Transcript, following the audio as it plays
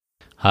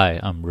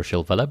Hi, I'm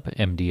Rushil Vallabh,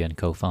 MD and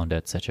co-founder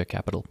at Secha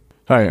Capital.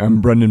 Hi,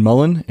 I'm Brendan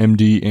Mullen,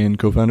 MD and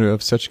co-founder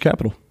of Secha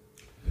Capital.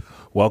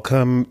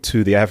 Welcome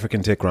to the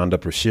African Tech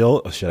Roundup,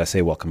 Rushil, or should I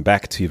say welcome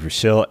back to you,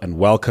 Rushil, and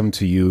welcome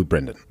to you,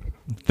 Brendan.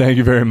 Thank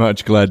you very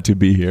much. Glad to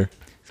be here.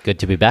 It's good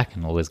to be back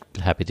and always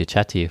happy to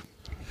chat to you.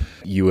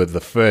 You were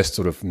the first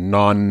sort of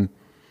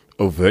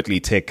non-overtly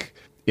tech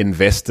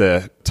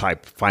investor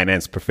type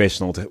finance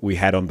professional that we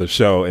had on the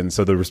show. And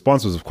so the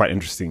response was quite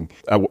interesting.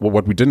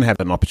 What we didn't have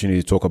an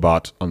opportunity to talk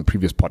about on the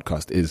previous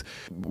podcast is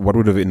what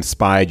would have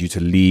inspired you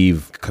to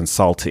leave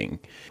consulting.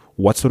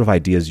 What sort of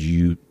ideas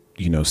you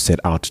set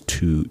out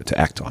to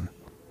act on?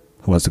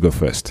 Who wants to go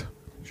first?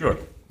 Sure.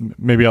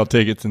 Maybe I'll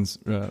take it since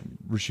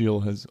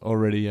Rushil has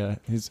already,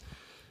 his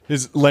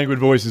languid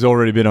voice has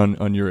already been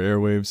on your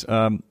airwaves.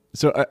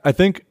 So I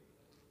think,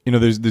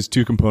 there's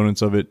two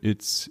components of it.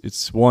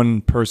 It's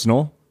one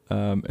personal,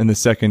 and the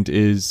second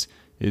is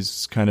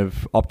kind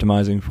of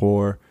optimizing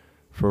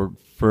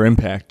for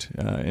impact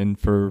and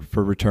for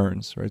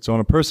returns, right? So on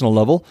a personal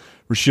level,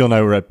 Rushil and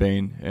I were at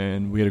Bain,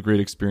 and we had a great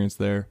experience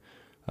there.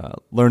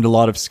 Learned a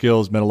lot of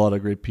skills, met a lot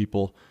of great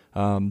people,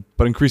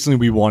 but increasingly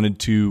we wanted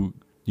to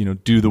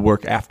do the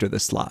work after the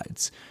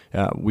slides.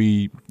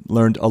 We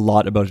learned a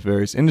lot about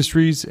various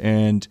industries,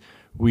 and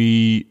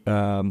we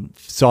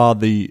saw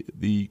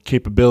the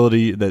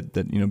capability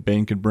that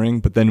Bain could bring,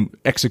 but then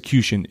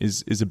execution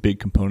is a big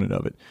component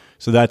of it.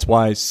 So that's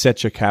why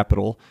Secha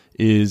Capital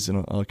is,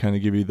 and I'll kind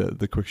of give you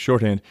the quick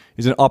shorthand,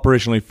 is an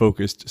operationally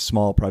focused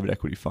small private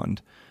equity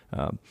fund.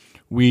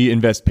 We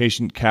invest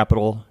patient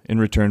capital in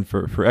return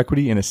for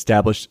equity in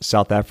established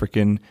South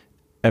African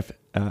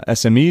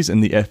SMEs in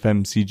the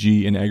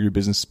FMCG and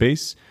agribusiness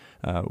space.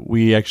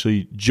 We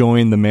actually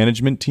join the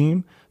management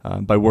team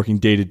by working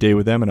day to day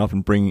with them, and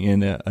often bringing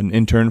in an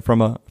intern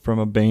from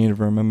a Bain,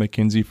 from a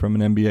McKinsey, from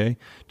an MBA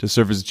to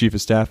serve as the chief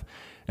of staff.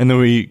 And then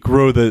we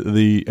grow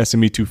the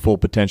SME to full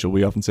potential.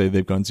 We often say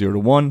they've gone 0 to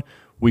 1.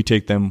 We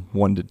take them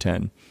 1 to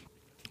 10.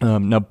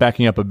 Now,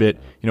 backing up a bit,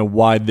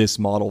 why this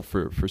model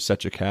for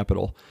Secha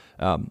Capital?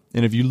 And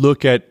if you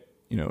look at,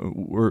 as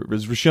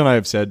Rushil and I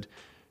have said,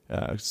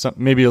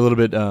 maybe a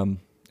little bit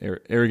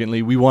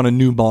arrogantly, we want a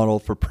new model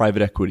for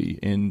private equity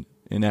in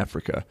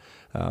Africa.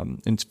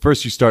 And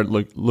first, you start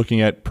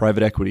looking at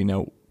private equity.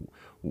 Now,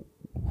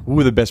 who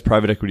are the best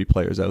private equity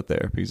players out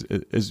there? Because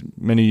as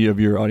many of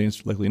your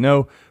audience likely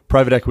know,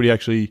 private equity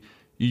actually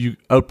you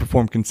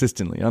outperform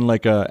consistently.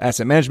 Unlike an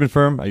asset management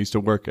firm, I used to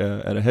work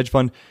at a hedge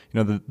fund.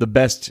 The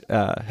best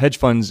hedge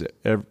funds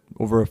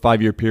over a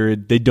 5-year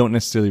period, they don't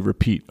necessarily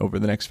repeat over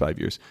the next 5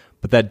 years.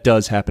 But that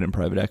does happen in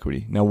private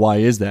equity. Now, why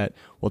is that?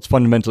 Well, it's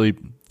fundamentally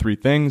 3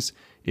 things.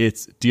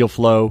 It's deal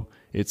flow,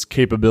 it's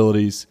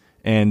capabilities,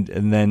 and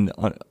then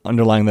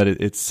underlying that,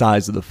 it's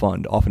size of the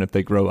fund. Often if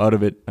they grow out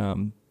of it,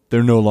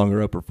 they're no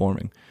longer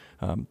outperforming.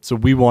 So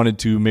we wanted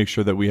to make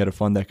sure that we had a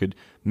fund that could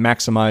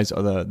maximize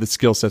the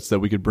skill sets that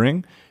we could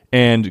bring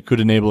and could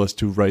enable us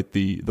to write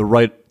the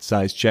right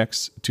size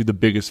checks to the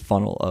biggest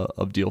funnel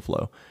of deal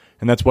flow.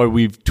 And that's why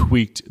we've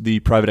tweaked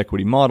the private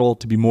equity model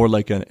to be more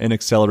like an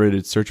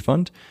accelerated search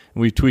fund.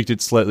 And we've tweaked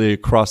it slightly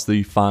across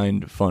the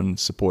find, fund,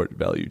 support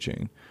value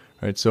chain.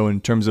 Right? So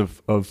in terms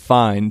of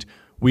find,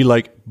 we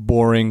like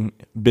boring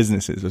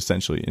businesses,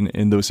 essentially,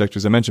 in those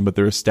sectors I mentioned, but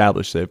they're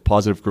established. They have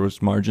positive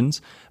gross margins,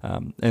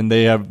 and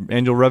they have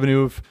annual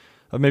revenue of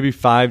maybe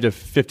 5 to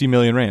 50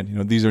 million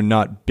rand. These are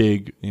not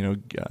big,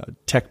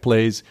 tech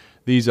plays.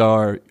 These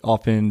are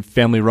often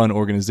family-run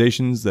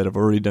organizations that have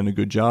already done a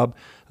good job.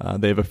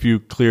 They have a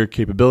few clear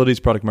capabilities,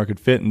 product market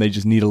fit, and they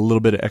just need a little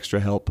bit of extra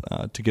help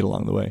to get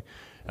along the way.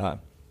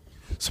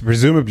 So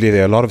presumably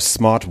there are a lot of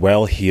smart,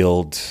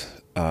 well-heeled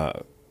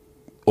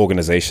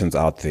organizations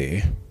out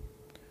there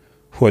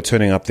who are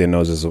turning up their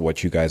noses at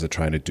what you guys are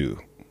trying to do.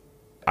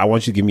 I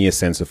want you to give me a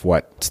sense of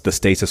what the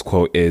status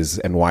quo is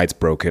and why it's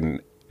broken,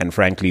 and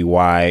frankly,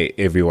 why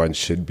everyone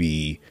should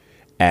be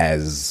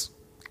as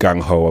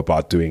gung-ho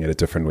about doing it a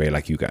different way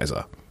like you guys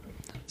are.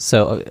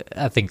 So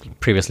I think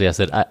previously I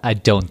said I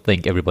don't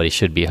think everybody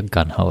should be a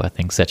gung-ho. I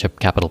think Secha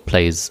Capital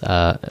plays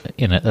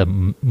in a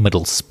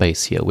middle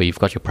space here where you've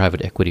got your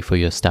private equity for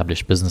your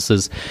established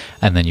businesses,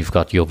 and then you've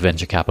got your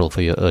venture capital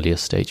for your earlier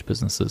stage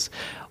businesses.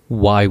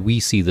 Why we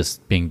see this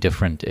being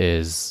different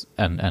is,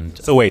 and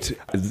So wait,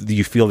 do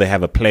you feel they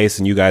have a place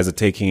and you guys are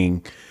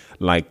taking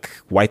like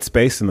white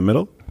space in the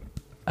middle?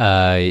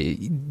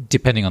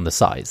 Depending on the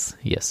size,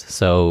 yes.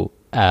 So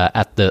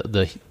at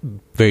the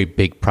very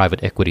big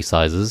private equity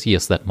sizes,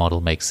 yes, that model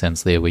makes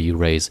sense there where you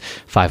raise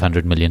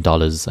 $500 million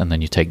and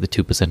then you take the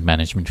 2%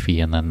 management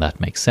fee, and then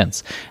that makes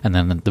sense. And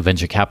then the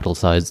venture capital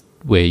size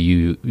where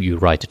you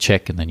write a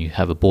check and then you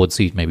have a board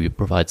seat, maybe you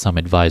provide some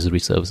advisory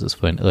services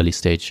for an early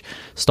stage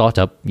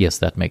startup, yes,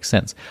 that makes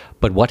sense.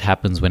 But what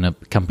happens when a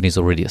company is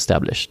already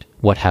established?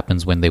 What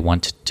happens when they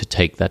want to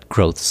take that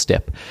growth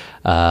step?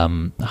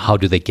 How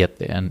do they get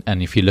there?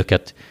 And if you look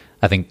at,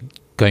 I think,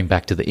 going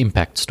back to the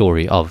impact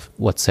story of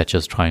what Secha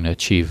is trying to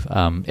achieve,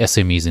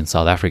 SMEs in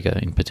South Africa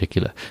in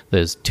particular,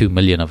 there's 2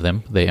 million of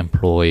them. They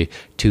employ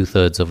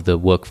 2/3 of the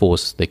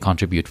workforce. They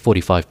contribute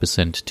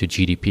 45% to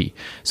GDP.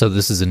 So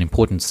this is an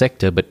important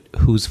sector, but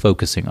who's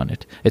focusing on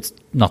it? It's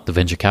not the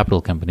venture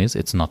capital companies.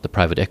 It's not the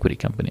private equity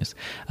companies.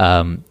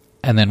 And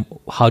then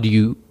how do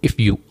you, if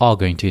you are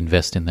going to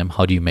invest in them,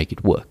 how do you make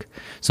it work?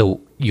 So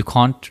you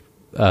can't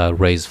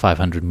raise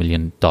 $500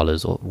 million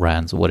or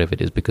rands or whatever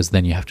it is, because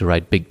then you have to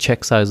write big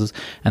check sizes,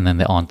 and then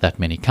there aren't that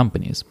many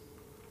companies.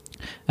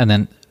 And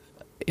then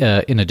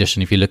in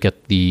addition, if you look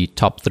at the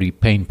top 3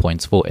 pain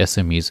points for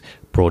SMEs,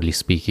 broadly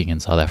speaking, in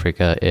South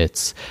Africa,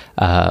 it's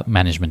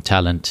management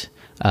talent,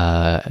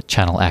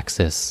 channel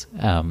access,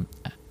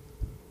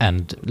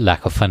 and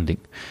lack of funding.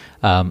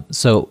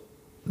 So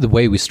the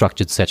way we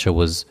structured Secha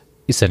was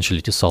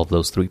essentially to solve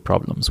those 3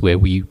 problems, where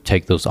we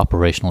take those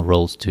operational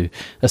roles to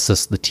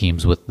assist the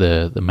teams with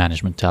the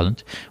management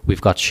talent. We've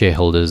got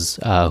shareholders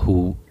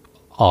who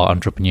are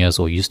entrepreneurs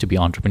or used to be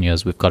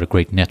entrepreneurs. We've got a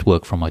great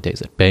network from our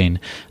days at Bain,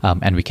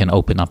 and we can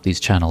open up these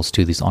channels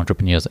to these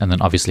entrepreneurs, and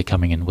then obviously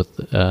coming in with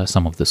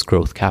some of this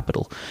growth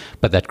capital.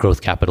 But that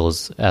growth capital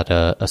is at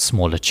a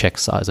smaller check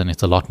size, and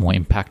it's a lot more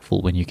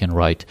impactful when you can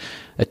write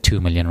a 2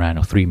 million rand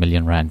or 3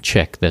 million rand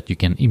check that you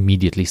can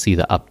immediately see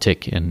the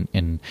uptick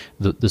in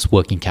this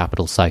working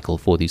capital cycle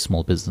for these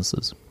small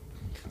businesses.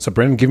 So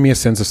Brendan, give me a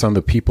sense of some of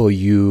the people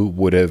you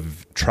would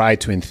have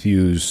tried to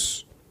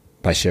enthuse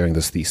by sharing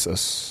this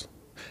thesis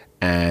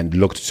and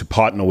looked to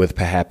partner with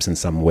perhaps in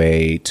some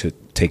way to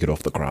take it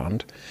off the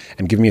ground,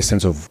 and give me a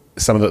sense of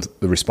some of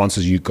the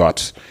responses you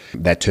got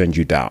that turned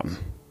you down.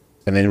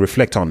 And then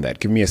reflect on that.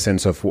 Give me a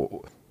sense of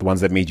the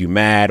ones that made you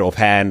mad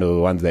offhand, or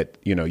the ones that,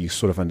 you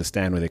sort of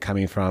understand where they're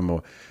coming from.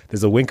 Or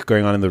there's a wink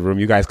going on in the room.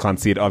 You guys can't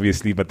see it,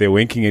 obviously, but they're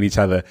winking at each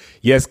other.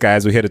 Yes,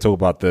 guys, we're here to talk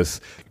about this.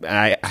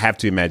 I have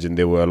to imagine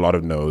there were a lot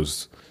of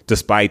no's,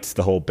 despite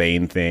the whole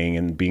Bain thing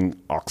and being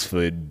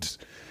Oxford,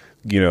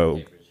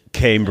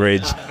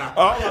 Cambridge.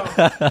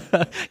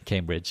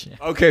 Cambridge.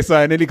 Okay, so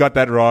I nearly got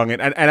that wrong,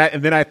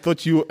 and then I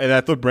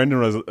thought Brendan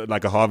was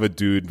like a Harvard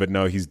dude, but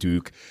no, he's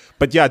Duke.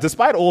 But yeah,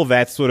 despite all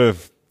that sort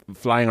of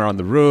flying around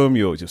the room,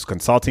 your just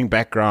consulting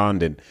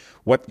background, and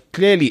what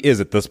clearly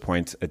is at this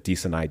point a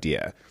decent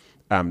idea.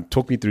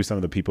 Talk me through some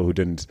of the people who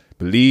didn't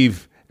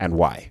believe and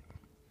why.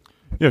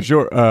 Yeah,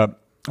 sure.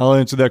 I'll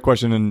answer that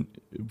question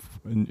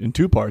in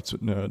 2 parts.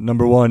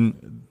 Number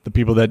one, the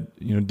people that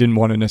didn't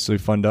want to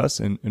necessarily fund us,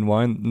 and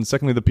why, and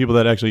secondly, the people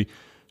that actually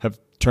have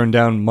turned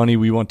down money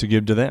we want to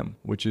give to them,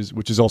 which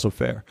is also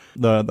fair.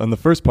 On the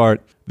first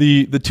part,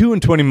 the 2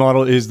 and 20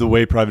 model is the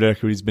way private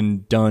equity has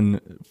been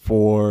done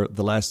for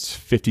the last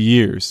 50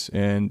 years,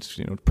 and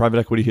private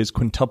equity has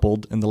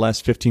quintupled in the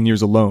last 15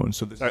 years alone.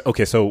 So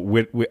okay, so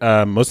we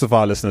most of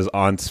our listeners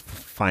aren't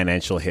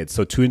financial heads.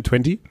 So 2 and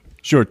 20.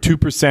 Sure,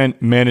 2%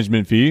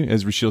 management fee,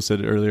 as Rashil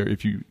said earlier.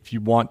 If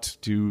you want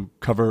to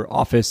cover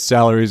office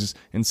salaries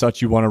and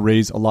such, you want to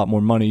raise a lot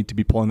more money to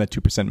be pulling that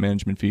 2%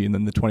 management fee, and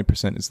then the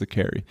 20% is the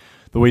carry.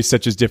 The way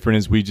Secha is different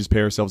is we just pay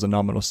ourselves a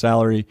nominal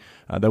salary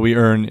that we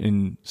earn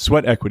in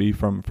sweat equity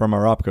from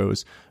our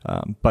opcos,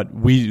 but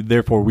we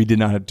did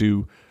not have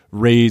to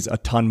raise a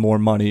ton more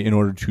money in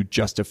order to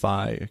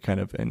justify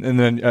and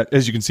then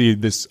as you can see,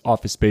 this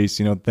office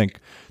space,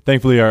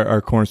 thankfully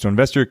our cornerstone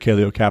investor,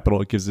 Kaleo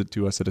Capital, gives it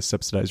to us at a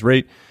subsidized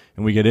rate,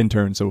 and we get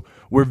interns. So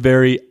we're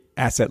very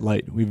asset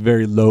light. We have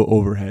very low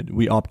overhead.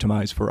 We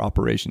optimize for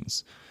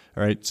operations.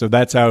 All right. So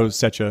that's how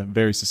Secha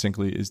very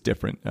succinctly is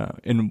different.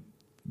 And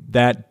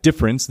that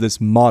difference,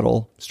 this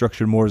model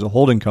structured more as a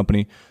holding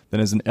company than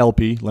as an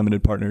LP,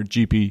 limited partner,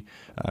 GP,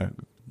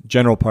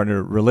 general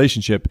partner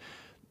relationship,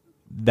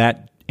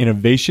 that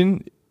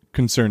innovation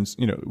concerns,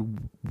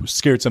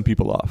 scared some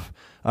people off.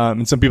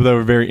 And some people that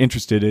were very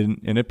interested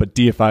in it, but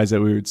DFIs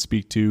that we would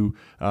speak to,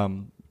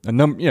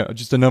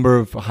 just a number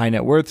of high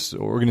net worths,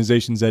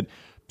 organizations that,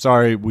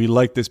 sorry, we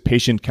like this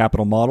patient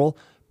capital model,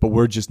 but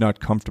we're just not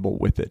comfortable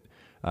with it.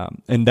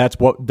 And that's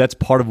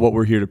part of what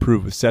we're here to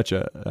prove with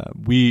Secha.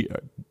 We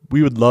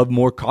would love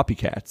more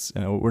copycats.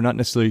 We're not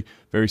necessarily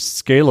very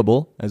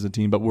scalable as a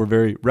team, but we're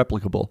very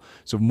replicable.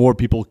 So if more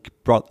people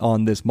brought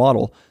on this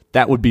model,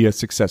 that would be a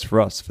success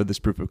for us for this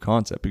proof of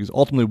concept, because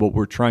ultimately what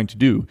we're trying to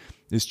do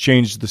is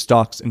change the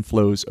stocks and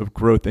flows of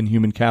growth and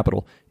human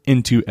capital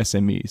into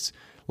SMEs.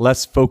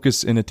 Less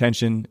focus and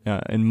attention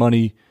and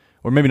money,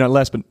 or maybe not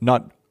less, but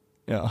not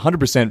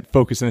 100%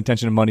 focus and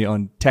attention and money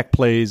on tech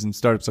plays and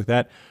startups like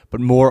that,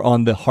 but more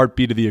on the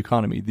heartbeat of the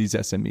economy, these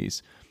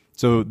SMEs.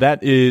 So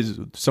that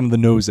is some of the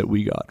no's that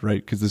we got,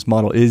 right? Because this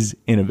model is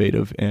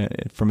innovative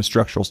from a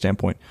structural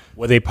standpoint.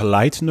 Were they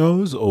polite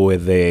no's, or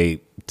did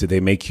they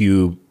make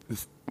you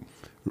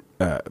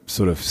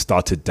sort of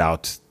start to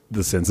doubt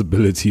the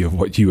sensibility of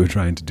what you were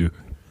trying to do?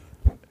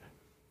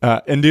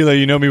 Ndile,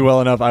 you know me well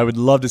enough. I would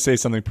love to say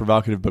something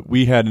provocative, but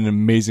we had an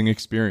amazing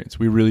experience.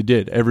 We really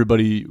did.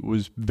 Everybody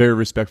was very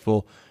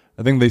respectful.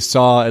 I think they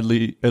saw at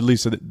least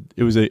that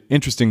it was an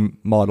interesting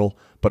model,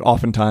 but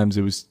oftentimes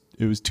it was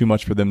it was too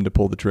much for them to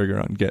pull the trigger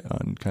on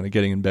kind of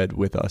getting in bed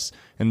with us.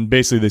 And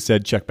basically they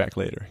said check back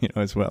later,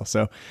 as well.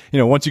 So,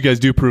 once you guys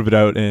do prove it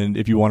out, and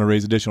if you want to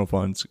raise additional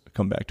funds,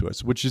 come back to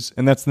us,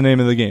 and that's the name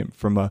of the game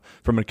from a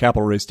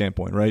capital raise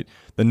standpoint, right?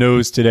 The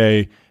no's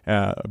today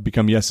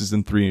become yeses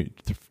in 3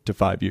 to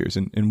 5 years,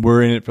 and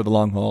we're in it for the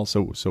long haul.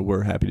 So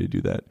we're happy to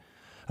do that.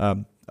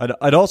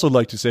 I'd also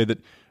like to say that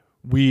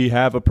we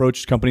have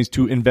approached companies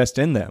to invest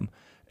in them,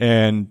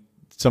 and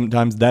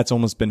sometimes that's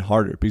almost been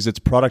harder because it's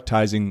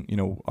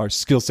productizing, our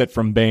skill set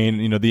from Bain,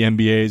 the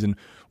MBAs. And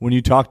when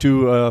you talk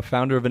to a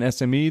founder of an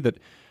SME that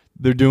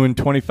they're doing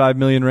 25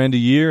 million rand a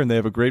year and they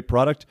have a great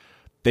product,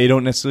 they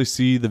don't necessarily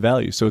see the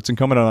value. So it's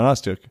incumbent on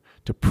us to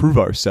prove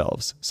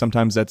ourselves.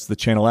 Sometimes that's the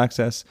channel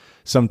access.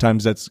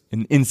 Sometimes that's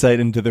an insight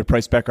into their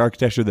price pack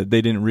architecture that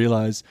they didn't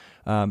realize.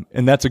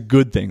 And that's a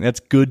good thing. That's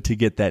good to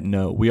get that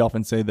no. We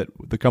often say that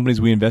the companies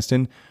we invest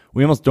in,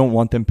 we almost don't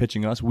want them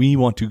pitching us. We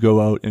want to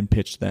go out and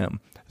pitch them.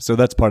 So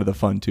that's part of the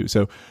fun too.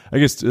 So I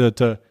guess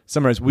to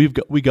summarize, we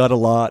got a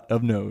lot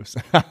of no's.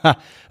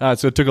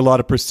 So it took a lot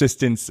of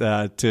persistence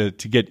to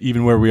get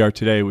even where we are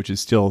today, which is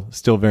still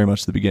very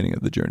much the beginning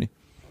of the journey.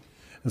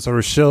 And so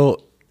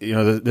Rochelle,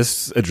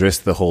 this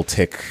addressed the whole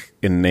tech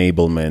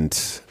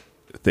enablement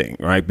thing,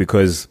 right?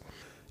 Because,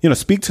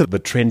 speak to the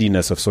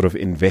trendiness of sort of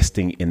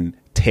investing in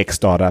tech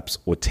startups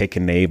or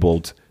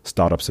tech-enabled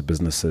startups or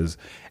businesses,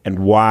 and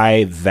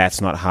why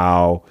that's not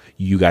how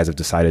you guys have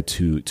decided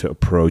to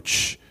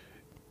approach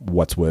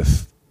what's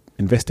worth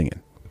investing in.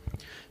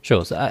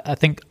 Sure. So I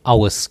think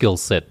our skill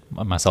set,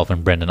 myself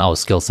and Brendan, our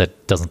skill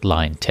set doesn't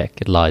lie in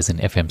tech. It lies in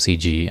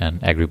FMCG and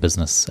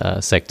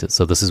agribusiness sectors.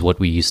 So this is what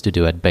we used to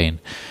do at Bain.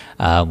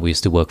 We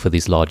used to work for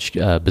these large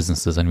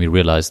businesses, and we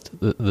realized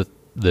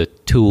the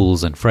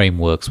tools and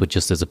frameworks were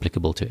just as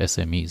applicable to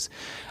SMEs.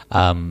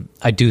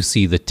 I do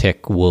see the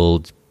tech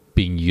world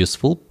being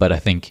useful, but I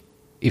think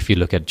if you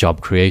look at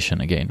job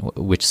creation again,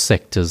 which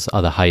sectors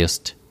are the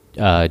highest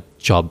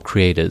job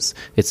creators,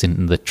 it's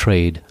in the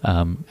trade,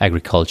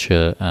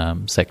 agriculture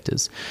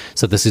sectors.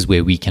 So this is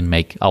where we can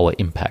make our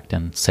impact,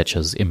 and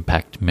Secha's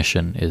impact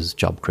mission is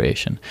job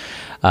creation.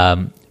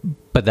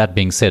 But that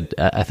being said,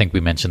 I think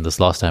we mentioned this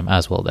last time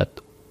as well, that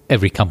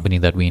every company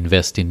that we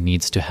invest in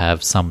needs to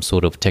have some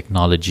sort of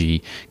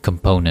technology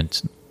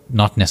component,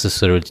 not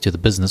necessarily to the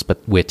business, but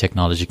where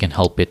technology can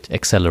help it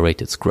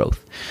accelerate its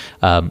growth.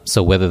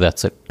 So whether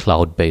that's a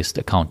cloud-based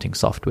accounting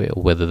software,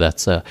 or whether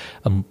that's a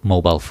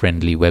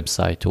mobile-friendly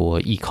website or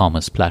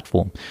e-commerce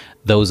platform,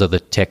 those are the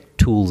tech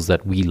tools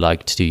that we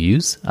like to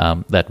use,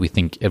 that we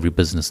think every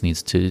business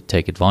needs to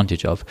take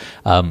advantage of.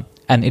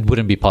 And it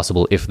wouldn't be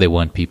possible if there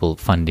weren't people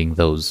funding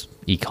those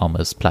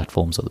e-commerce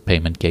platforms or the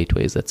payment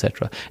gateways,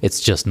 etc.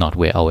 It's just not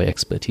where our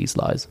expertise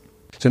lies.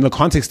 So in the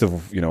context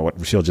of, what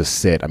Rochelle just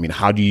said,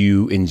 how do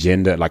you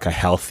engender like a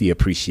healthy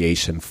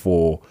appreciation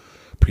for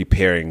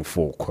preparing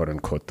for, quote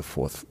unquote, the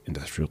fourth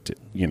industrial,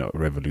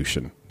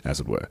 revolution, as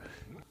it were?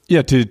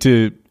 Yeah,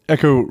 to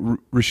echo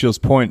Rochelle's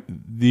point,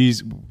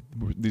 these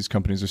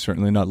companies are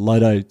certainly not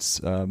Luddites.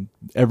 I'm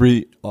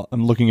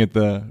looking at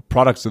the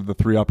products of the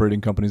 3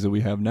 operating companies that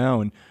we have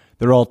now, and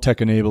they're all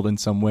tech-enabled in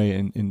some way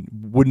and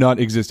would not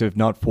exist if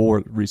not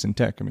for recent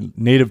tech.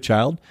 Native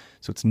Child,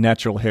 so it's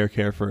natural hair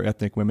care for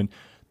ethnic women,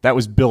 that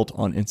was built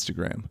on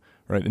Instagram,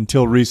 right?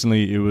 Until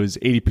recently, it was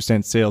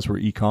 80% sales were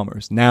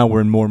e-commerce. Now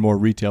we're in more and more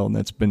retail, and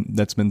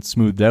that's been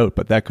smoothed out.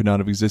 But that could not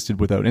have existed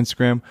without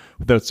Instagram,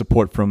 without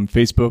support from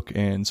Facebook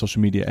and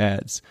social media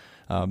ads.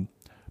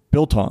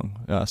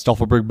 Biltong,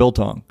 Staffelberg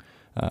Biltong.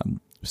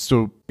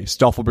 So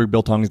Staffelberg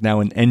Biltong is now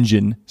in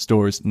Engine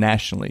stores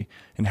nationally.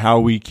 And how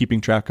are we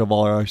keeping track of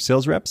all our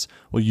sales reps?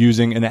 Well,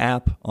 using an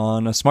app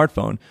on a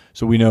smartphone.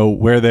 So we know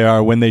where they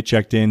are, when they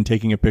checked in,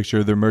 taking a picture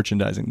of their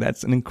merchandising.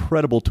 That's an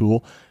incredible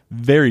tool.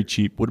 Very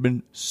cheap. Would have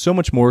been so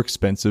much more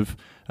expensive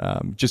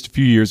just a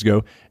few years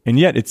ago. And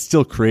yet it's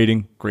still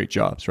creating great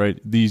jobs, right?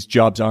 These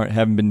jobs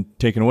haven't been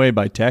taken away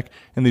by tech.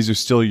 And these are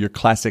still your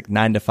classic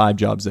 9-to-5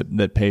 jobs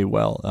that pay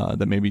well,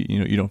 that maybe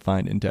you don't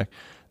find in tech.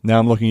 Now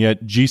I'm looking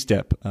at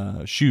G-Step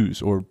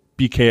shoes, or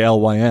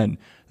BKLYN.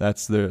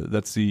 That's the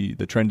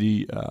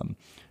trendy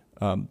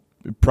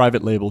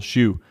private label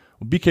shoe.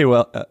 Well,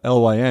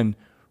 BKLYN,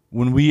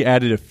 when we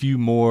added a few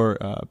more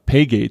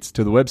pay gates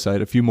to the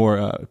website, a few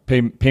more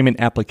payment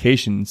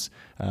applications,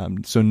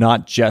 so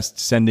not just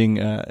sending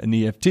an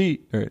EFT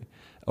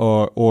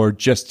or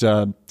just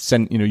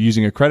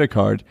using a credit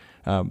card.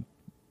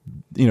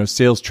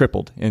 Sales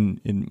tripled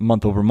in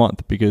month over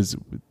month because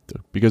of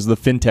the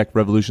fintech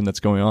revolution that's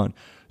going on.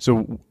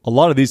 So a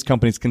lot of these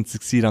companies can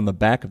succeed on the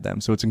back of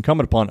them. So it's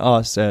incumbent upon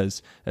us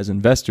as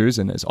investors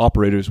and as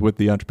operators with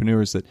the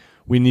entrepreneurs that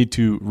we need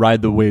to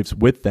ride the waves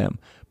with them.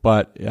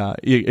 But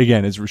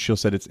again, as Rochelle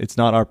said, it's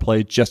not our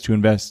play just to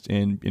invest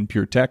in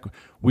pure tech.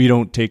 We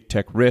don't take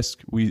tech risk.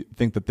 We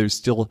think that there's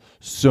still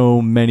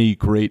so many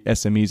great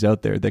SMEs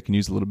out there that can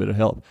use a little bit of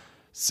help.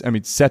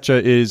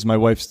 Secha is my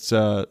wife's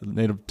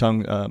native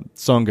tongue,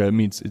 Songa. It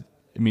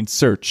means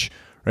search,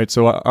 right?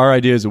 So our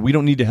idea is that we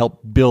don't need to help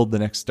build the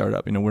next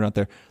startup. We're not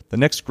there. The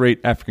next great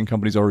African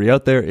company is already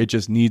out there. It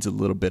just needs a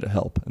little bit of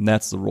help, and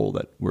that's the role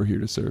that we're here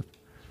to serve.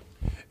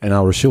 And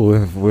now,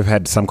 Rushil, we've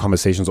had some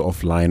conversations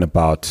offline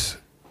about,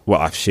 well,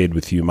 I've shared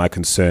with you my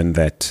concern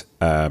that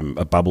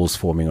a bubble's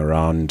forming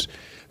around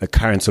the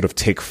current sort of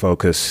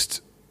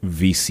tech-focused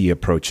VC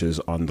approaches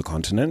on the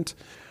continent.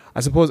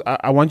 I suppose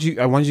I want you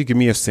to give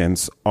me a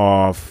sense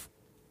of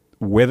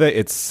whether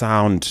it's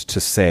sound to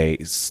say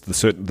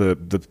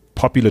the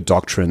popular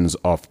doctrines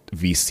of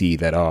VC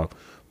that are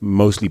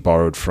mostly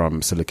borrowed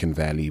from Silicon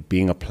Valley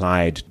being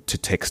applied to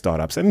tech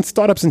startups and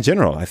startups in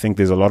general. I think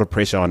there's a lot of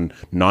pressure on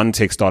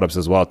non-tech startups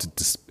as well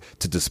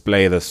to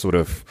display this sort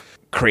of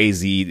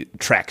crazy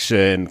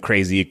traction,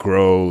 crazy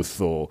growth,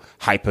 or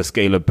hyper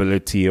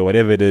scalability, or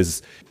whatever it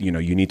is, you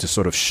need to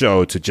sort of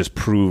show to just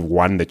prove,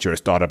 one, that you're a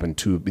startup, and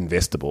two,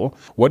 investable.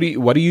 What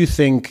do you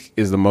think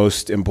is the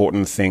most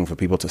important thing for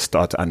people to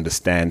start to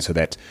understand so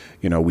that,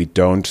 we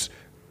don't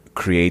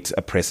create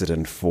a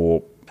precedent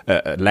for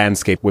a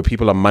landscape where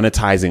people are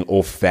monetizing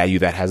off value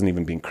that hasn't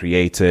even been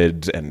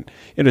created, and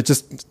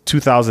just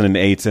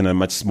 2008 in a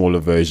much smaller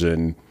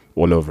version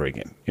all over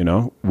again,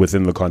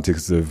 within the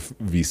context of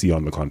VC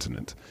on the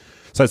continent.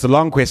 So it's a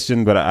long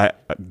question,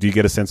 but do you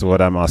get a sense of what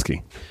I'm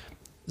asking?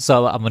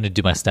 So I'm going to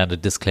do my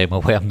standard disclaimer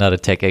where I'm not a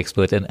tech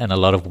expert, and a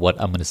lot of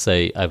what I'm going to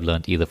say I've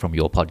learned either from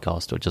your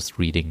podcast or just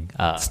reading.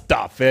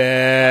 Stop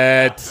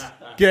it!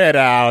 Get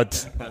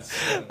out!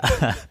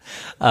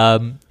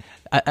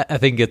 I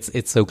think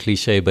it's so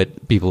cliche,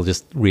 but people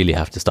just really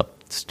have to stop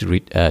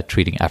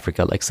treating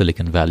Africa like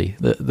Silicon Valley.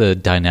 The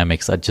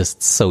dynamics are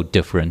just so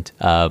different.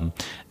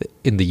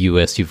 In the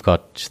US, you've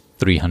got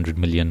 300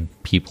 million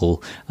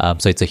people,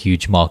 so it's a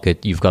huge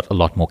market. You've got a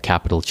lot more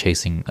capital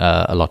chasing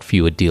a lot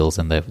fewer deals,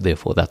 and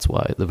therefore that's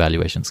why the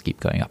valuations keep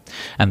going up.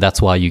 And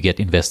that's why you get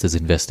investors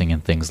investing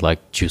in things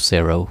like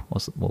Juicero,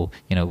 or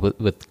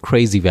with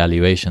crazy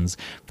valuations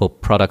for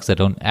products that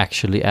don't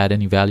actually add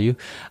any value.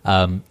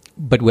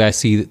 But where I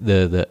see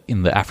the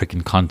in the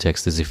African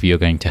context is if you're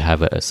going to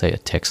have a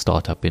tech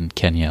startup in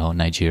Kenya or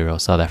Nigeria or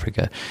South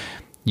Africa,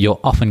 you're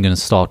often going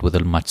to start with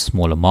a much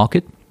smaller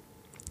market,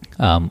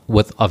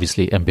 with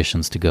obviously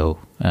ambitions to go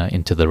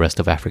into the rest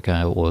of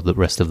Africa or the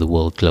rest of the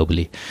world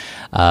globally.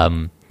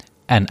 And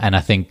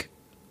I think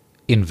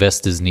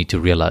investors need to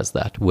realize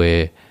that,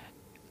 where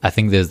I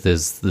think there's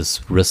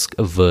this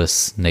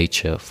risk-averse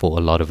nature for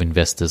a lot of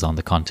investors on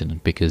the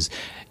continent, because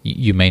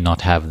you may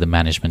not have the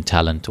management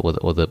talent or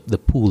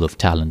the pool of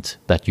talent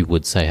that you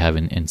would say have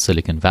in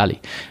Silicon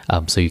Valley.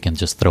 So you can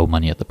just throw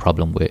money at the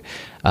problem. Where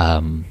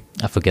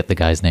I forget the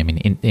guy's name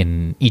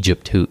in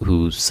Egypt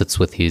who sits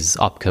with his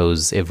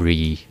opcos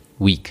every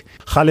week.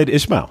 Khalid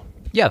Ismail.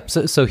 Yeah,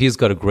 so he's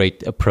got a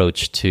great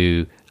approach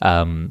to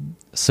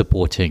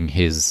supporting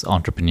his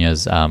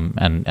entrepreneurs,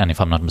 and if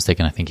I'm not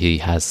mistaken, I think he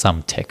has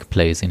some tech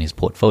plays in his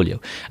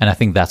portfolio, and I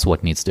think that's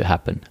what needs to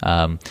happen.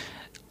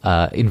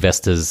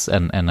 Investors,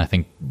 and I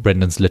think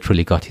Brendan's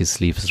literally got his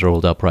sleeves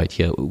rolled up right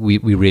here. We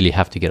really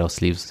have to get our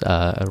sleeves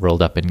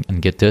rolled up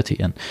and get dirty,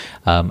 and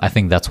I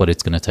think that's what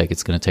it's going to take.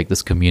 It's going to take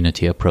this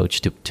community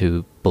approach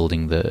to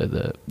building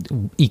the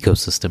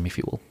ecosystem, if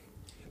you will.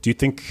 Do you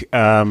think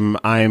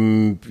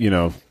I'm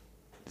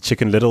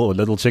Chicken Little or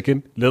Little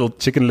Chicken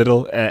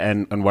Little,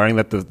 and worrying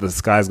that the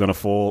sky is going to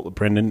fall,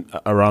 Brendan,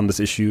 around this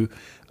issue?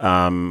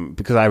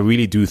 Because I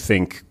really do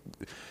think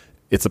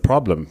it's a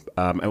problem.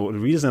 And the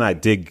reason I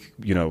dig,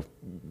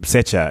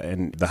 Secha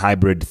and the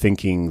hybrid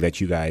thinking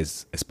that you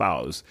guys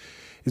espouse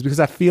is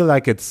because I feel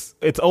like it's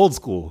old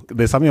school.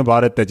 There's something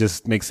about it that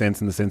just makes sense,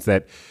 in the sense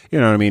that,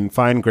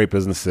 find great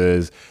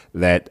businesses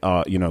that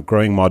are,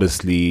 growing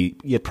modestly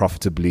yet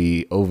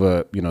profitably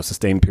over,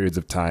 sustained periods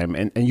of time,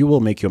 and you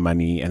will make your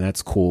money, and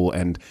that's cool.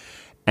 And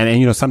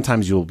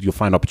sometimes you'll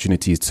find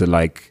opportunities to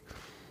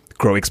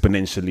grow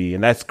exponentially,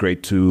 and that's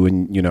great too.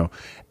 And,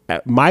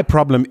 my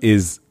problem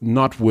is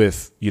not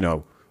with,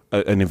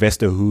 an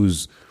investor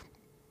who's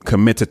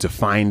committed to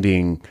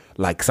finding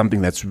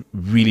something that's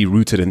really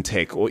rooted in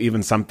tech, or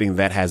even something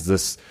that has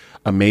this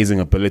amazing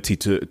ability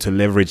to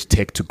leverage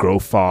tech to grow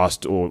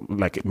fast or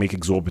make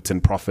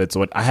exorbitant profits.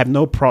 Or I have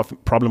no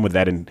problem with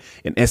that in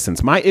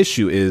essence. My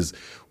issue is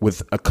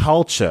with a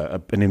culture,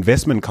 an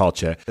investment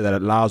culture that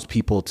allows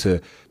people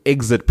to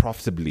exit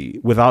profitably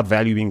without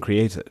value being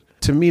created.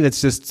 To me, that's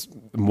just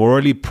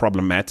morally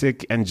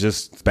problematic and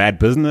just bad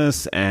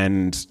business.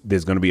 And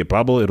there's going to be a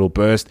bubble; it'll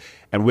burst,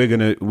 and we're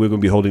gonna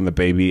be holding the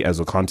baby as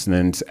a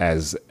continent,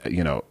 as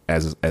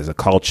a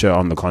culture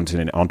on the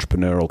continent,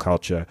 entrepreneurial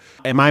culture.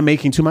 Am I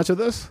making too much of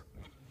this?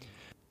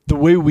 The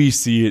way we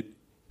see it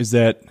is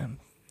that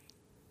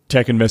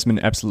tech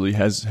investment absolutely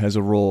has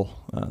a role.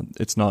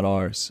 It's not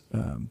ours.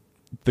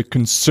 The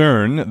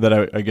concern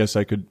that I guess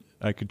I could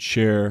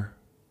share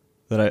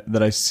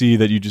that I see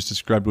that you just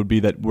described would be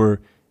that we're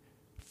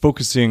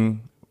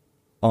focusing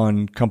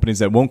on companies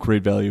that won't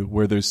create value,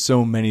 where there's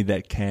so many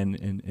that can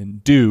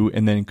and do,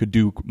 and then could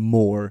do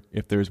more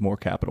if there's more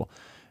capital.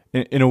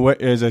 In a way,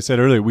 as I said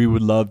earlier, we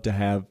would love to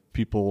have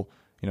people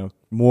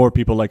more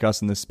people like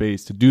us in this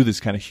space to do this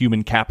kind of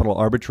human capital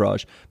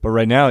arbitrage. But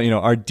right now,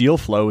 our deal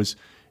flow is,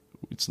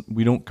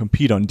 we don't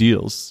compete on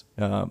deals.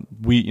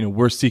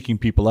 We're seeking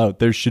people out.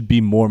 There should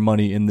be more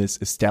money in this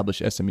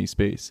established SME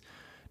space.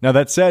 Now,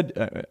 that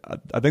said,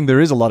 I think there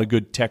is a lot of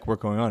good tech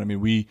work going on. I mean,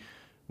 we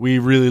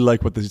really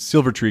like what the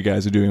Silvertree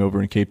guys are doing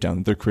over in Cape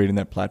Town. They're creating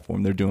that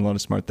platform. They're doing a lot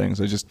of smart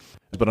things.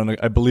 But on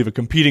I believe a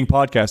competing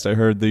podcast, I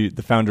heard the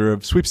founder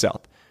of Sweep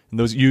South. And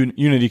those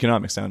unit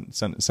economics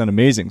sound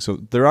amazing. So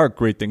there are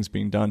great things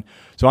being done.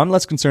 So I'm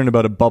less concerned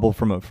about a bubble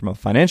from a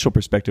financial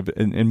perspective,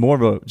 and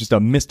more of just a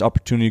missed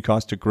opportunity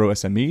cost to grow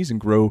SMEs and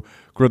grow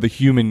the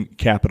human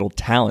capital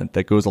talent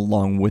that goes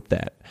along with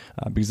that.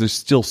 Because there's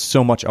still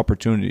so much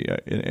opportunity.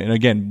 And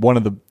again, one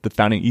of the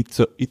founding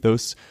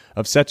ethos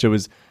of Secha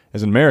was,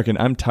 as an American,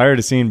 I'm tired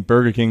of seeing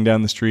Burger King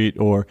down the street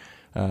or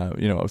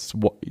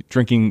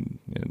drinking,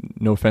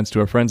 no offense to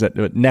our friends at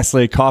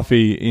Nestle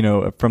coffee,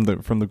 from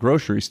the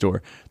grocery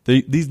store.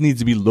 These need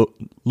to be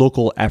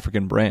local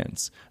African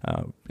brands.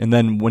 And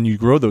then when you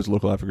grow those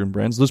local African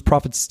brands, those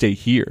profits stay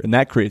here. And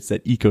that creates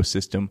that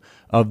ecosystem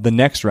of the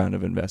next round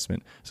of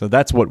investment. So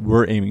that's what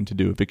we're aiming to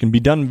do. If it can be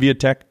done via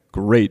tech,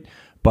 great.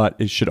 But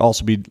it should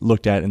also be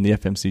looked at in the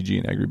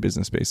FMCG and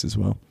agribusiness space as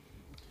well.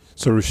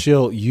 So,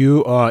 Rushil,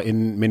 you are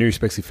in many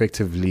respects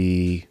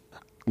effectively,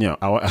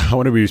 I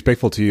want to be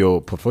respectful to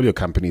your portfolio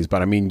companies,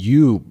 but I mean,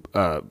 you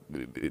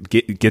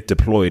get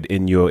deployed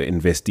in your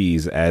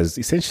investees as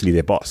essentially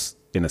their boss,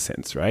 in a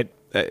sense, right?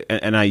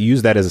 And I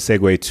use that as a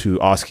segue to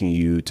asking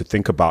you to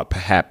think about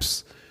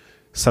perhaps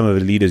some of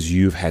the leaders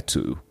you've had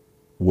to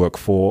work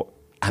for,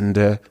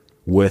 under,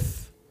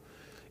 with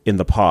in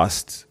the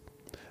past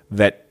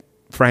that,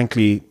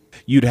 frankly,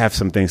 you'd have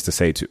some things to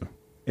say to,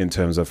 in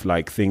terms of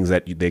like things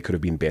that they could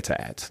have been better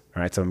at,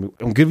 right? So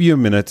I'll give you a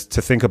minute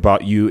to think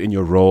about you in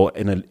your role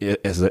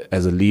as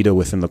a leader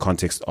within the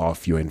context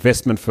of your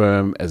investment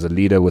firm, as a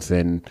leader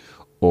within,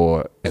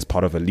 or as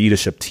part of a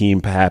leadership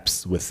team,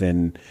 perhaps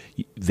within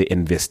the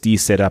investee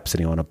setup,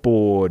 sitting on a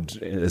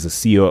board, as a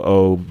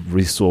COO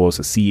resource,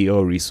 a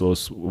CEO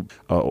resource,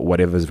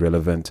 whatever is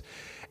relevant.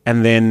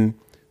 And then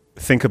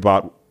think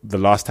about the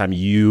last time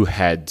you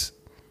had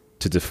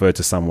to defer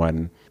to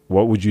someone.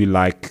 What would you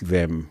like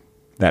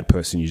that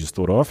person you just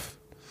thought of,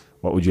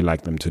 what would you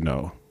like them to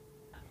know?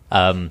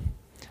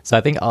 So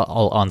I think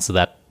I'll answer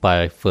that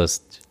by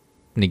first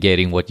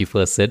negating what you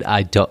first said.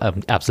 I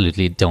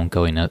absolutely don't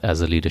go in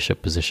as a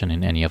leadership position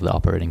in any of the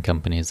operating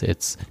companies.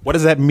 What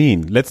does that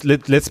mean?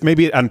 Let's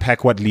maybe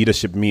unpack what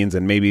leadership means,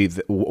 and maybe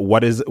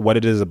what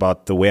it is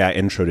about the way I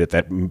introed it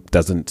that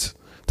doesn't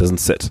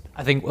sit.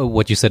 I think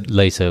what you said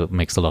later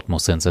makes a lot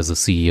more sense as a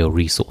CEO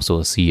resource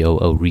or a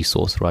COO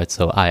resource, right?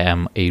 So I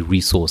am a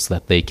resource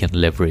that they can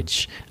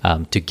leverage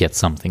to get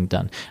something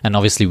done. And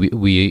obviously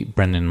we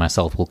Brendan and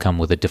myself will come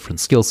with a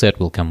different skill set,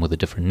 we'll come with a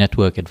different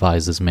network,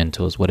 advisors,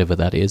 mentors, whatever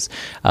that is.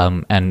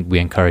 And we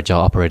encourage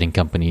our operating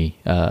company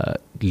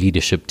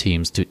leadership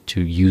teams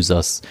to use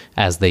us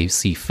as they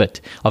see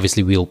fit.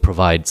 Obviously, we'll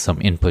provide some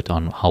input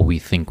on how we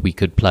think we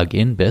could plug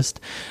in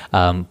best.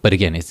 But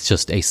again, it's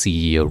just a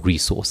CEO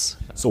resource.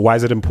 So why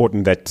is it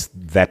important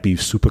that be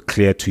super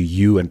clear to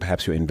you and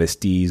perhaps your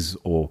investees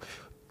or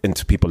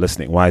into people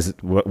listening? Why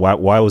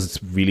was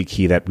it really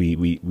key that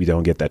we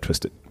don't get that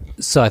twisted?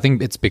 So I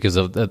think it's because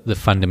of the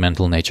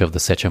fundamental nature of the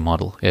Secha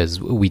model is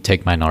we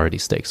take minority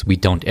stakes. We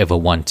don't ever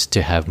want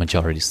to have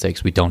majority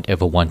stakes. We don't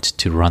ever want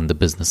to run the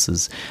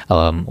businesses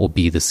or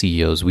be the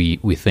CEOs.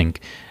 We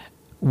think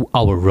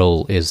our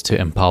role is to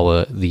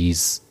empower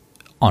these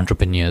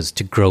entrepreneurs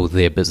to grow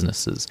their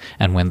businesses.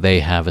 And when they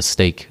have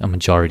a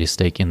majority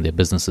stake in their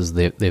businesses,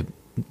 they're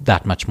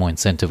that much more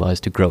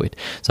incentivized to grow it.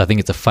 So I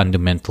think it's a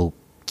fundamental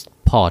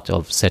part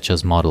of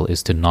Secha's model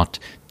is to not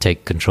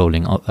take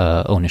controlling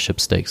ownership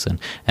stakes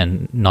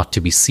and not to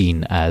be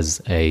seen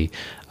as a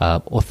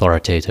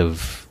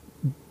authoritative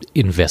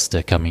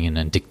investor coming in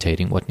and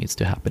dictating what needs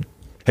to happen.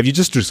 Have you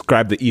just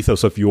described the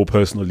ethos of your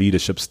personal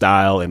leadership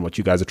style and what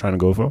you guys are trying to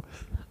go for?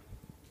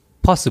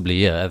 Possibly,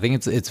 yeah. I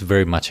think it's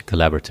very much a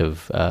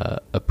collaborative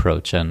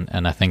approach,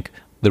 and I think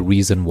the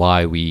reason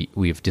why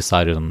we've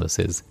decided on this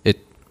is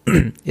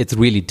it's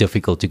really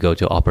difficult to go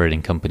to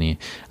operating company,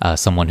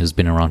 someone who's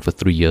been around for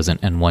 3 years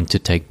and want to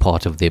take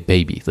part of their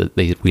baby.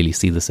 They really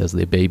see this as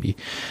their baby.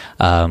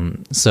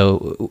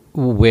 So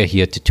we're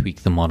here to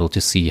tweak the model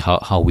to see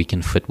how we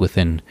can fit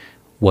within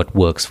what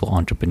works for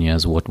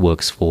entrepreneurs, what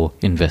works for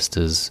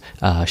investors,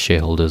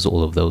 shareholders,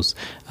 all of those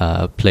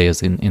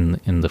players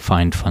in the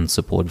fund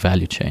support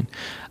value chain.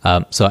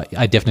 So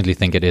I definitely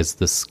think it is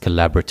this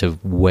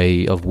collaborative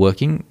way of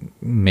working.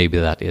 Maybe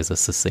that is a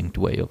succinct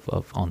way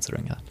of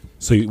answering that.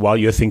 So while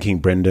you're thinking,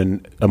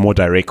 Brendan, a more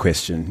direct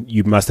question,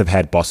 you must have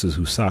had bosses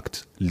who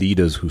sucked,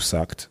 leaders who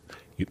sucked.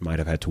 You might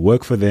have had to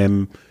work for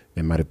them.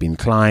 There might have been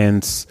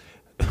clients.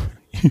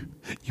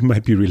 You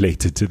might be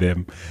related to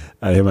them.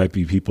 There might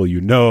be people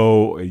you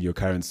know in your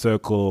current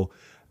circle.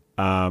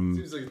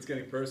 Seems like it's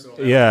getting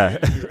personal. Yeah.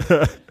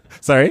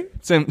 Sorry?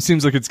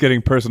 Seems like it's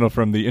getting personal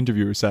from the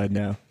interviewer side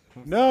now.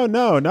 No,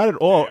 not at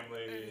all.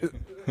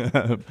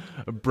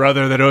 A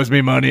brother that owes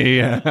me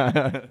money.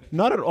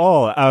 Not at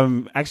all.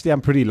 Actually,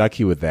 I'm pretty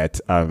lucky with that.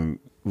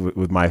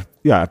 With my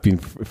I've been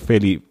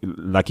fairly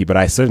lucky, but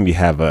I certainly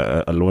have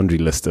a laundry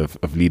list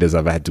of leaders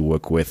I've had to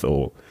work with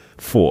or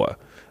for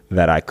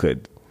that I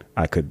could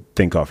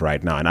think of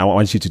right now, and I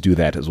want you to do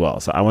that as well.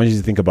 So I want you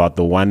to think about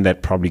the one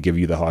that probably gave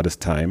you the hardest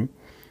time,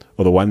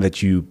 or the one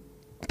that you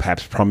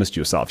perhaps promised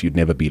yourself you'd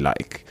never be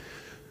like,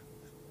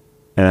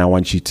 and I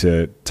want you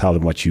to tell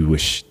them what you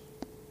wish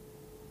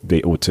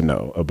they ought to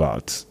know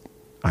about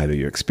either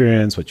your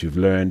experience, what you've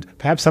learned,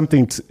 perhaps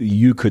something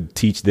you could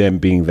teach them,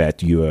 being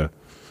that you're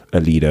a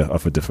leader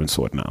of a different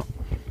sort now.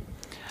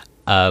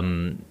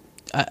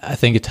 I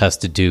think it has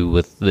to do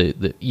with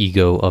the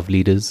ego of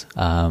leaders.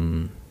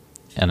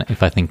 And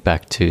if I think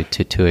back to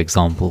two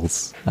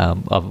examples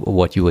of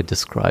what you were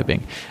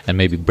describing, and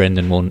maybe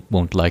Brendan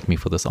won't like me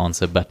for this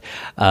answer, but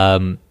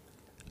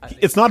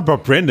it's not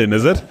about Brendan,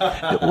 is it?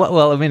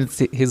 well, I mean,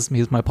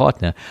 he's my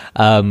partner.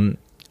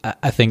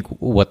 I think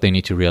what they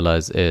need to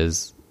realize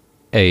is,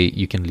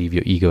 you can leave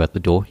your ego at the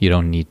door. You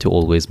don't need to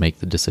always make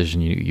the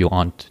decision. You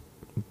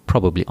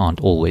probably aren't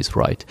always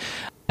right.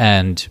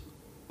 And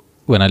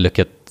when I look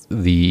at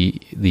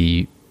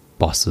the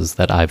bosses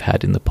that I've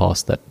had in the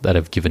past that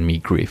have given me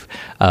grief,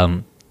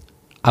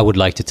 I would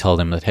like to tell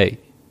them that, hey,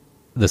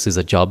 this is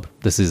a job.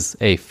 This is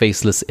a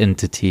faceless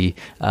entity.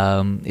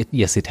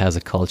 Yes, it has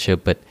a culture,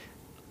 but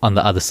on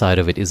the other side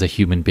of it is a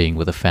human being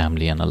with a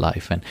family and a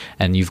life.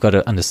 And you've got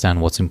to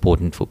understand what's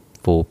important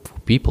for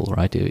people,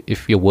 right?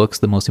 If your work's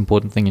the most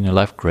important thing in your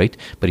life, great.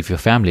 But if your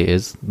family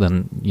is,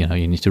 then you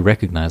need to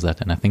recognize that.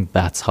 And I think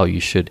that's how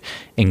you should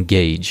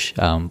engage,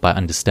 by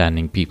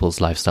understanding people's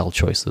lifestyle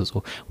choices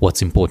or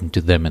what's important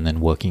to them, and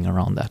then working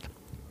around that.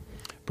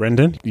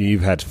 Brendan,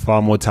 you've had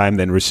far more time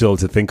than Rachel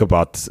to think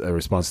about a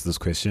response to this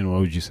question.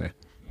 What would you say?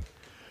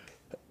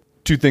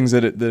 Two things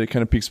that it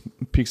kind of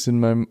piques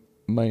in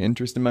my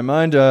interest in my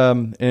mind,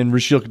 and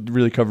Rachel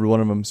really covered one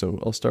of them. So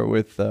I'll start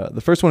with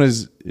the first one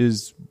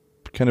is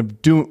kind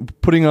of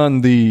putting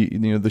on the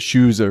the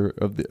shoes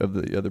of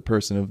the other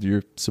person, of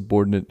your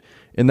subordinate,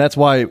 and that's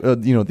why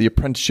the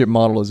apprenticeship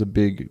model is a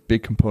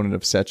big component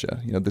of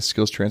SECHA. The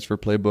skills transfer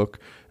playbook,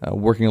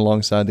 working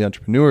alongside the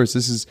entrepreneurs.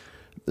 This is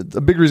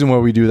a big reason why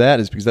we do that,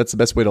 is because that's the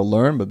best way to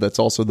learn, but that's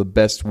also the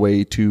best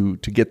way to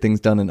get things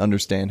done and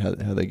understand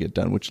how they get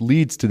done, which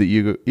leads to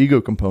the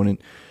ego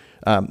component.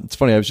 It's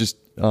funny, I was just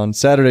on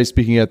Saturday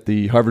speaking at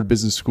the Harvard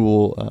Business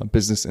School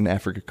Business in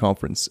Africa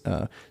Conference.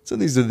 So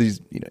these are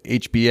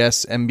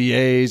HBS,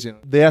 MBAs.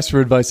 They asked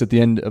for advice at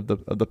the end of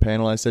the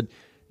panel. I said,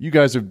 you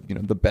guys are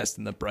the best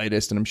and the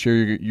brightest, and I'm sure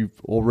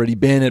you've already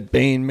been at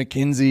Bain,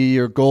 McKinsey,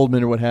 or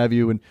Goldman, or what have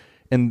you,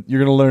 and you're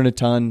going to learn a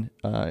ton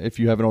if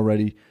you haven't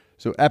already.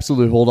 So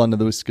absolutely hold on to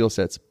those skill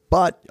sets,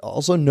 but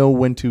also know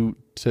when to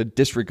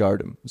disregard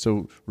them.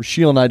 So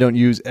Rachel and I don't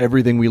use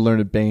everything we learn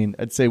at Bain.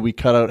 I'd say we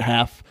cut out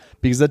half,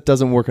 because that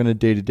doesn't work on a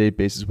day-to-day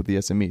basis with the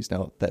SMEs.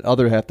 Now, that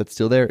other half that's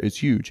still there is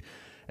huge.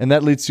 And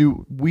that leads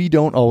to, we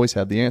don't always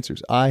have the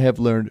answers. I have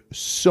learned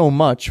so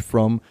much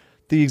from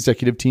the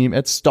executive team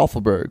at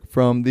Stoffelberg,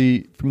 from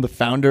the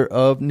founder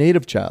of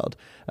Native Child.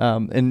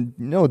 And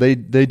no, they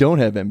don't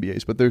have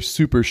MBAs, but they're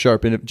super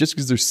sharp. And just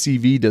because their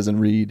CV doesn't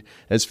read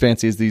as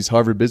fancy as these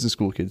Harvard Business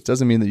School kids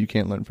doesn't mean that you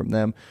can't learn from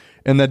them.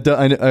 And that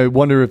I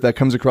wonder if that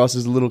comes across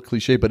as a little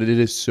cliche, but it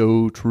is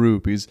so true,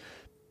 because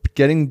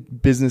getting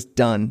business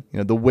done,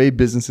 the way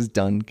business is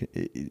done,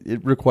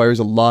 it requires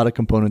a lot of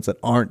components that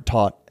aren't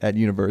taught at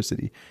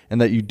university,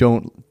 and that you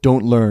don't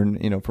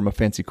learn, from a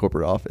fancy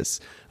corporate office.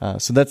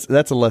 So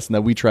that's a lesson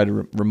that we try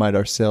to remind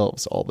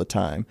ourselves all the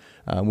time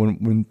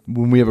when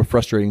we have a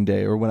frustrating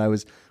day, or when I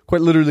was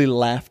quite literally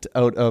laughed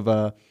out of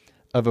a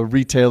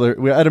retailer.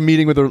 We had a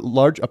meeting with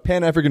a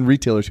Pan-African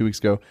retailer 2 weeks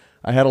ago.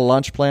 I had a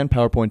launch plan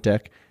PowerPoint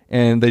deck,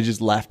 and they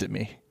just laughed at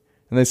me,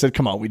 and they said,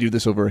 "Come on, we do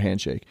this over a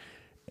handshake."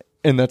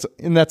 And that's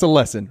a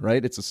lesson,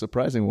 right? It's a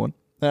surprising one.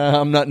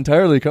 I'm not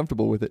entirely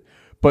comfortable with it,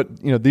 but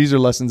these are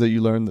lessons that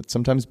you learn, that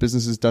sometimes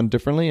business is done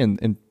differently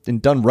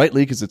and done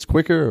rightly, because it's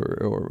quicker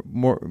or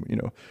more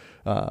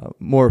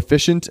more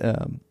efficient.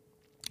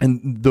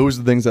 And those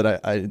are the things that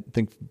I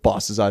think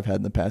bosses I've had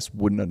in the past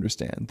wouldn't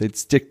understand. They'd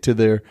stick to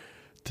their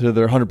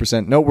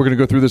 100%. No, we're going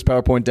to go through this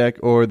PowerPoint deck,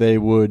 or they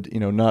would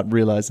not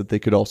realize that they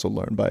could also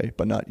learn by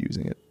not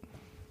using it.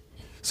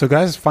 So,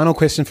 guys, final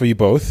question for you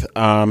both.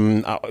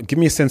 Give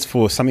me a sense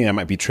for something that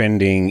might be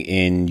trending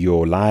in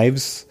your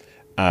lives,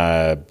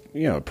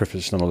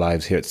 professional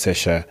lives here at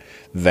SECHA,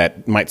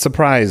 that might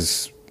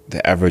surprise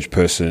the average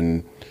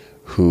person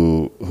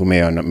who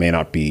may or may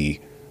not be,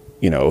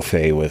 au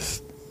fait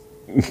with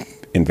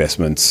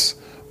investments,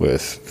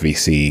 with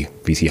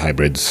VC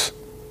hybrids,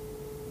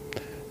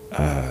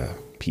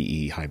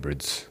 PE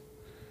hybrids.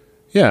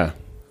 Yeah,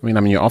 I mean,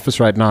 I'm in your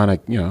office right now, and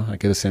I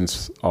get a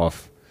sense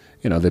of,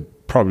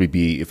 there'd probably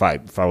be, if I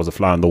was a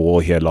fly on the wall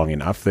here long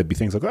enough, there'd be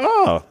things like,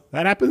 oh,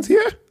 that happens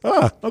here?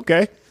 Oh,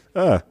 okay.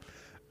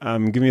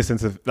 Give me a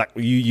sense of, like,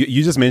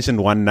 you just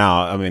mentioned one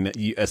now. I mean,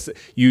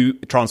 you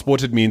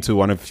transported me into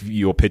one of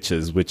your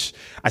pitches, which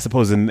I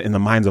suppose in the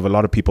minds of a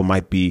lot of people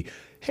might be,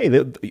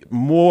 hey,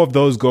 more of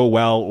those go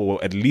well,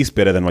 or at least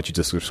better than what you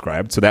just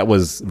described. So that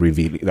was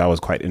revealing. That was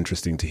quite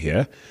interesting to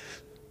hear.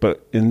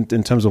 But in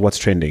terms of what's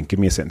trending, give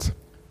me a sense.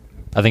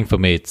 I think for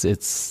me,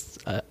 it's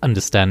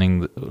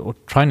understanding or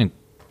trying to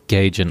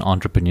gauge an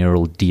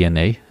entrepreneurial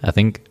DNA. I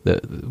think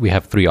that we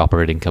have 3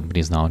 operating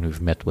companies now, and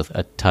we've met with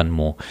a ton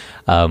more.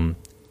 And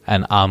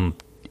I'm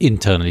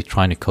internally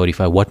trying to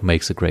codify what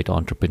makes a great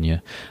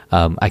entrepreneur.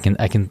 I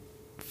can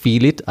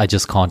feel it, I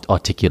just can't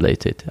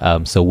articulate it.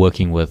 So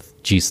working with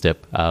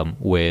G-Step,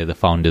 where the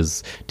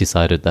founders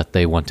decided that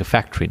they want a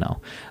factory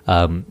now,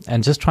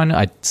 and just trying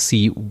to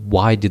see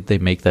why did they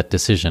make that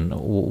decision?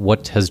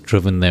 What has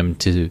driven them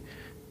to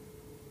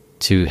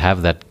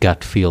have that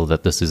gut feel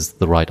that this is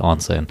the right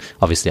answer? And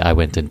obviously I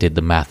went and did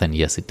the math, and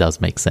yes, it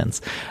does make sense.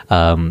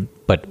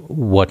 But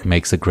what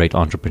makes a great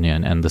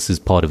entrepreneur? And this is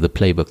part of the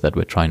playbook that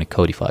we're trying to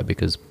codify,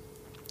 because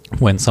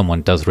when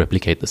someone does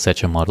replicate the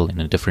Secha model in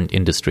a different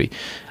industry,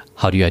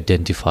 how do you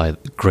identify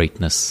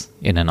greatness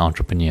in an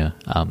entrepreneur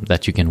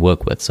that you can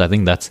work with? So I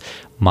think that's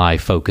my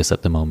focus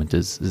at the moment,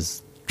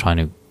 is trying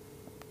to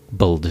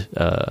build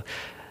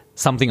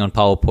something on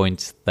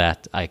PowerPoint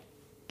that I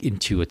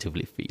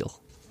intuitively feel.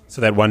 So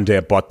that one day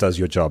a bot does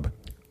your job.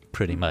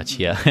 Pretty much,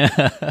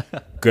 yeah.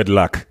 Good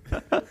luck.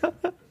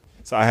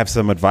 So I have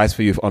some advice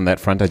for you on that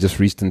front. I just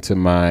reached into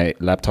my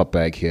laptop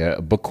bag here,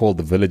 a book called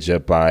The Villager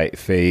by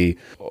Faye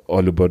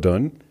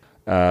Olubodun.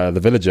 The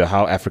Villager,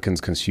 How Africans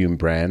Consume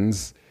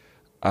Brands.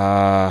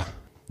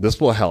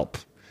 This will help.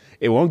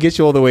 It won't get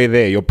you all the way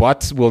there. Your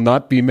bot will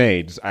not be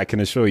made, I can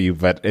assure you,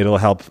 but it'll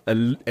help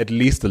at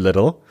least a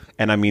little.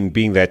 And I mean,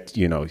 being that,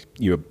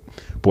 you're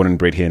born and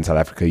bred here in South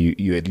Africa,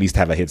 you at least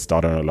have a head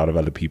start on a lot of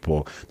other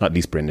people, not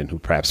least Brendan, who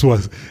perhaps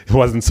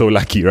wasn't so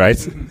lucky,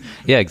 right?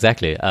 Yeah,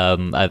 exactly.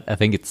 I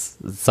think it's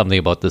something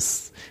about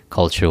this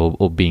culture,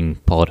 or being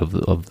part of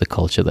the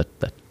culture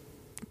that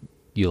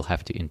you'll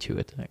have to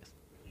intuit, I guess.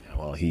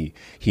 Well, he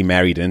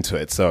married into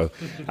it, so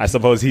I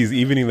suppose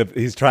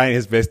he's trying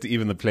his best to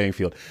even the playing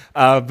field.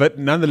 But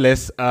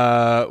nonetheless,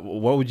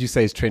 what would you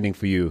say is trending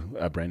for you,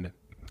 Brandon?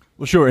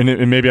 Well, sure,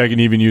 and maybe I can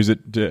even use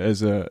it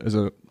as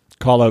a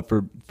call out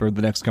for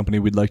the next company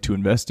we'd like to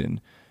invest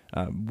in.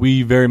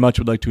 We very much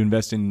would like to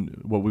invest in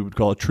what we would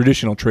call a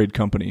traditional trade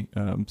company.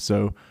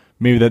 So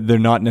maybe that they're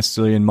not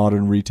necessarily in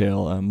modern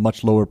retail,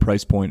 much lower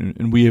price point,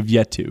 and we have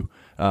yet to.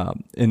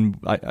 And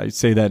I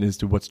say that as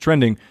to what's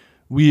trending.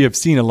 We have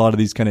seen a lot of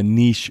these kind of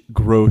niche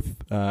growth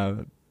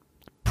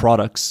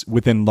products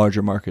within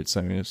larger markets.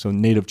 I mean, so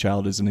Native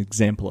Child is an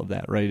example of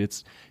that, right?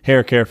 It's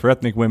hair care for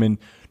ethnic women.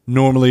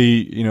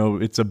 Normally,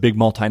 it's a big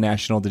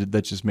multinational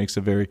that just makes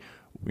a very,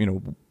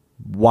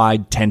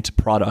 wide tent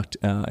product.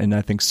 And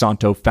I think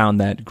Santo found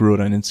that, grew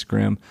it on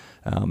Instagram.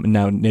 And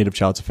now Native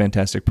Child's a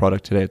fantastic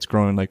product today. It's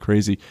growing like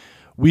crazy.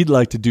 We'd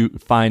like to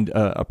find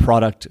a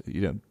product,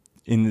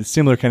 in a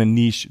similar kind of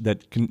niche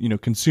that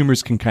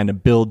consumers can kind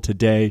of build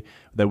today,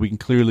 that we can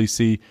clearly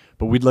see,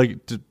 but we'd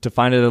like to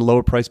find it at a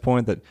lower price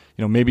point that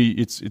maybe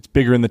it's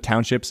bigger in the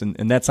townships,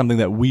 and that's something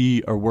that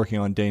we are working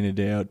on day in and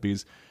day out,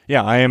 because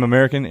I am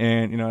American,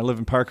 and I live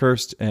in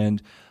Parkhurst,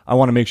 and I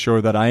want to make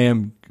sure that I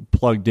am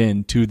plugged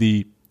in to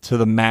the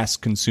mass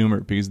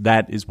consumer, because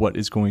that is what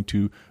is going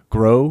to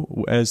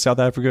grow as South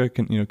Africa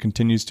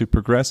continues to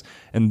progress,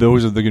 and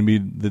those are going to be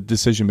the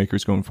decision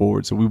makers going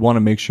forward. So we want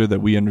to make sure that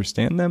we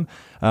understand them,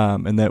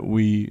 and that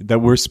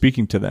we're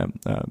speaking to them.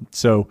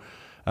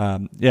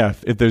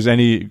 If there's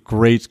any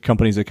great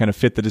companies that kind of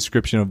fit the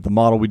description of the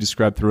model we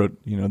described throughout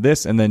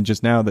this, and then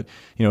just now that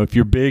if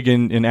you're big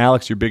in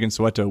Alex, you're big in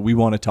Soweto, we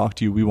want to talk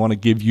to you. We want to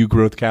give you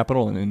growth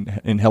capital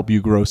and help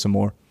you grow some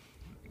more.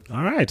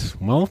 All right.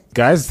 Well,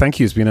 guys, thank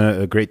you. It's been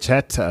a great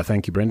chat.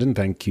 Thank you, Brendan.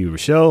 Thank you,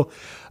 Rochelle.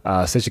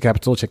 Secha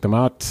Capital, check them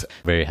out.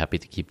 Very happy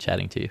to keep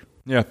chatting to you.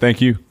 Yeah, thank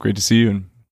you. Great to see you, and